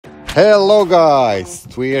Hello guys,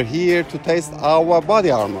 we are here to test our body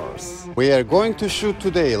armors. We are going to shoot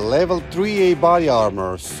today level 3A body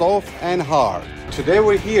armor, soft and hard. Today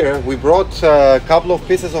we're here, we brought a couple of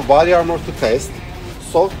pieces of body armor to test.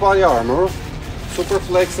 Soft body armor, super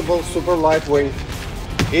flexible, super lightweight.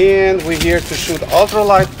 And we're here to shoot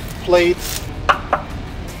ultralight plates,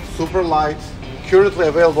 super light. Currently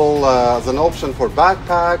available as an option for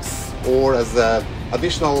backpacks or as an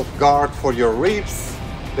additional guard for your ribs.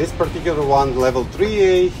 This particular one, level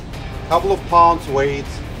 3A, couple of pounds weight,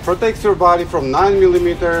 protects your body from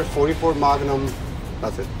 9mm, 44 Magnum,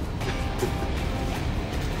 that's it.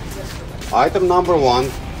 Item number 1,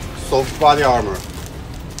 soft body armor.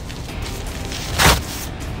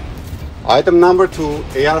 Item number 2,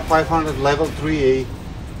 AR500 level 3A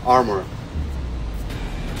armor.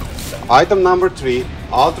 Item number 3,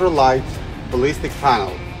 ultralight ballistic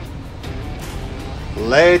panel.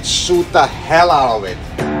 Let's shoot the hell out of it.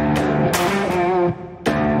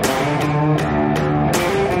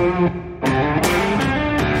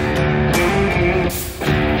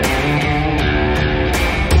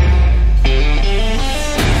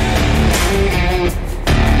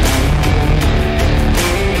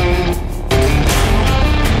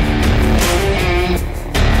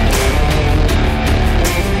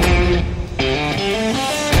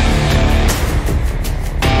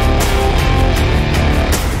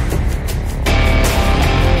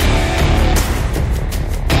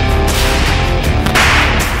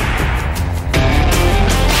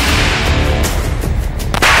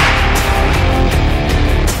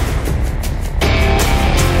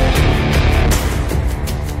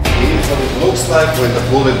 Looks like when the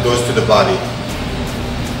bullet goes to the body.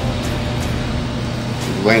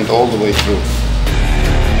 It went all the way through.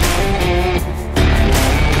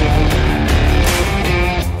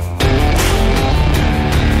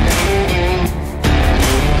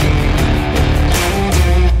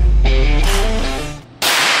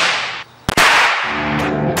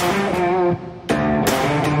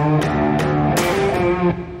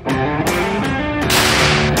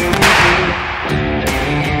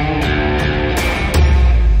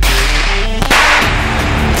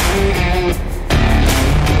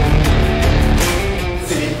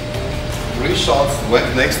 Shots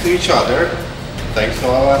went next to each other thanks to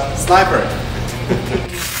our sniper.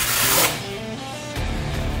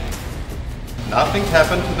 Nothing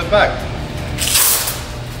happened to the back.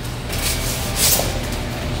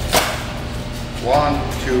 1,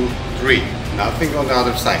 2, 3. Nothing on the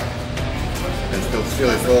other side. And still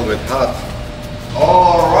feel it's a little bit hot.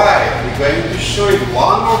 Alright, we're going to show it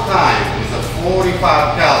one more time with a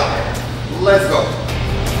 45 caliber. Let's go.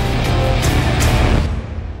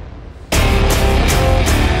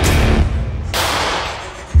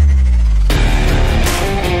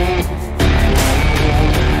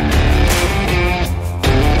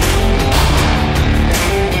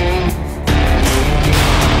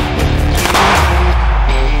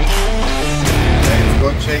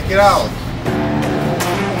 Check it out.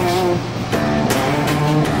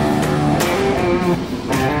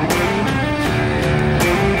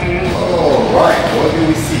 Alright, what do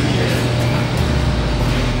we see here?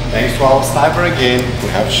 Thanks to our sniper again, we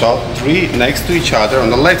have shot 3 next to each other on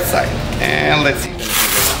the left side. And let's see.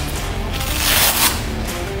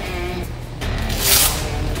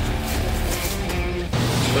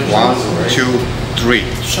 1, 2, 3.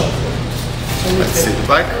 Let's see the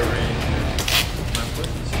back.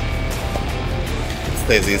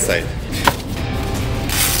 Stays inside.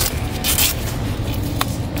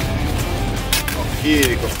 Oh, here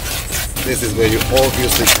you go. This is where you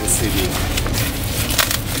obviously can see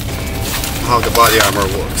how the body armor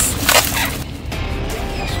works.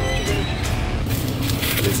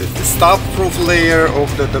 This is the stop-proof layer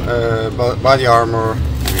of the body armor,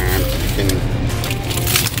 and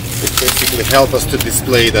it basically helps us to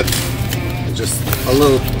display that just a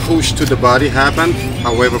little push to the body happened.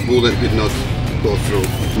 However, bullet did not go through.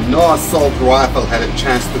 No assault rifle had a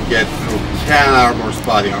chance to get through Canarmor's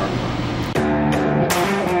body armor.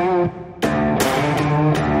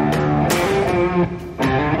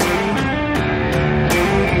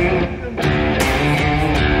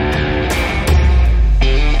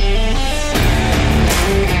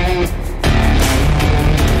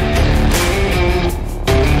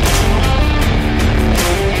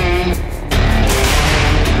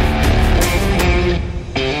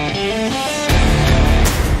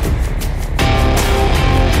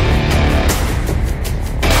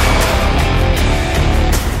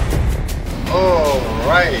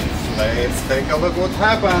 Let's take a look what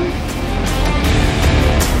happened.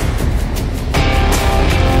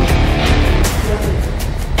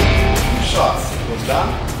 Shots was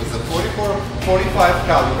done. with a 45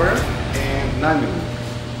 caliber and 9mm.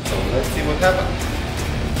 So let's see what happens.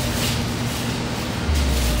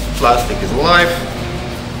 Plastic is alive.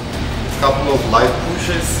 Couple of light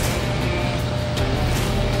pushes.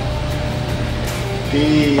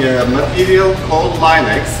 The material called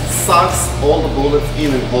Linex sucks all the bullets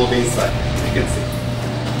in and hold inside. You can see.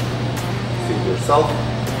 See it yourself.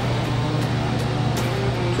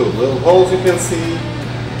 Two little holes you can see.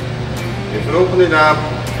 If you open it up,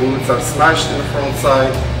 bullets are smashed in the front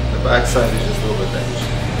side. The back side is just a little bit damaged.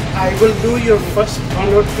 I will do your first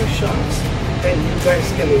 1 or 2 shots, and you guys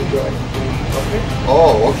can enjoy it. Okay?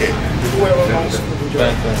 Oh, okay. Whoever wants to enjoy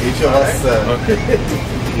it. Each of us.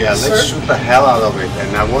 Yeah, let's shoot the hell out of it,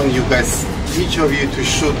 and I want you guys, each of you, to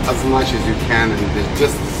shoot as much as you can, and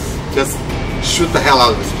just shoot the hell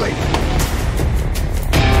out of this plate.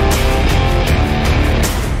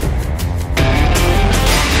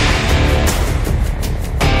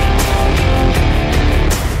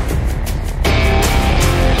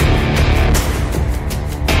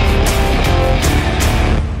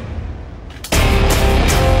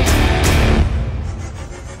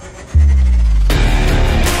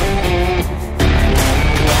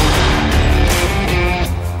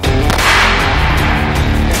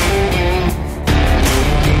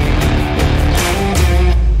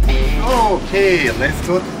 Okay, let's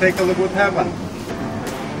go to take a look what happened.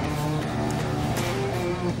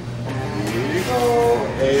 Here you go,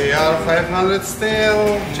 AR-500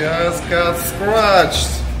 still, just got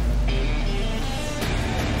scratched.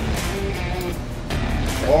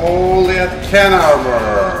 Only at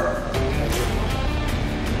Canarmor.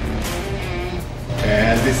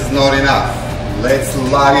 And this is not enough. Let's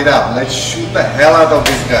light it up, let's shoot the hell out of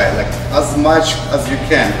this guy, like as much as you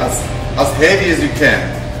can, as heavy as you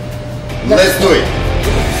can. Let's do it.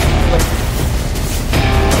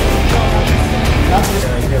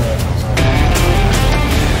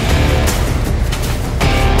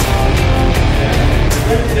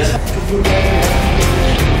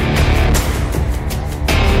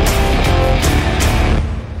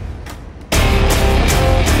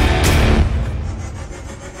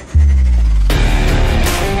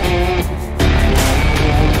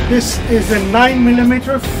 This is a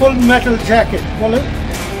 9mm full metal jacket bullet.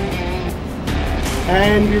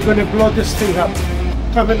 And we're going to blow this thing up.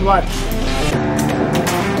 Come and watch.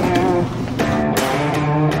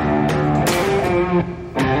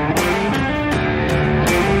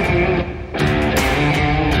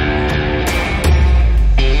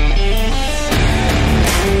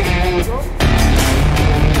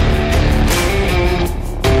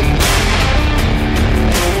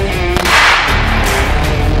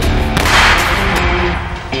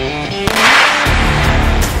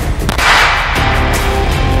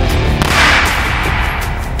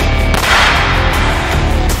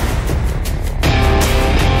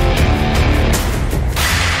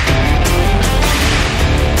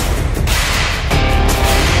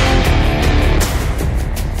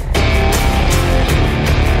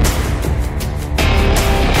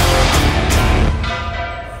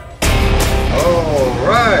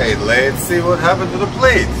 Let's see what happened to the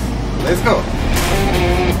plate. Let's go.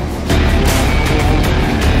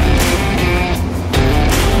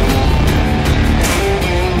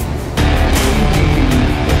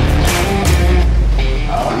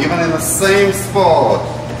 Even in the same spot.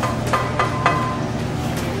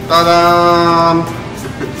 Ta-da!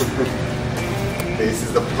 This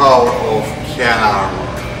is the power of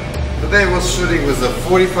Canarmor. Today I was shooting with a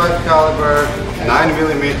 45 caliber,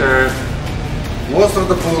 9mm. Most of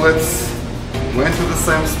the bullets went to the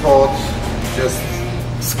same spot, just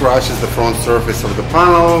scratches the front surface of the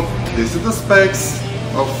panel. This is the specs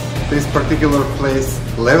of this particular place.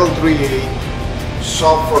 Level 3A.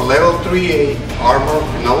 Shop for level 3A armor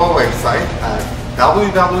on our website at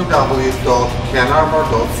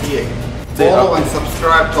www.canarmor.ca. Follow and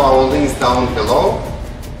subscribe to our links down below.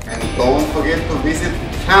 And don't forget to visit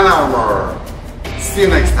Canarmor. See you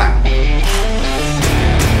next time.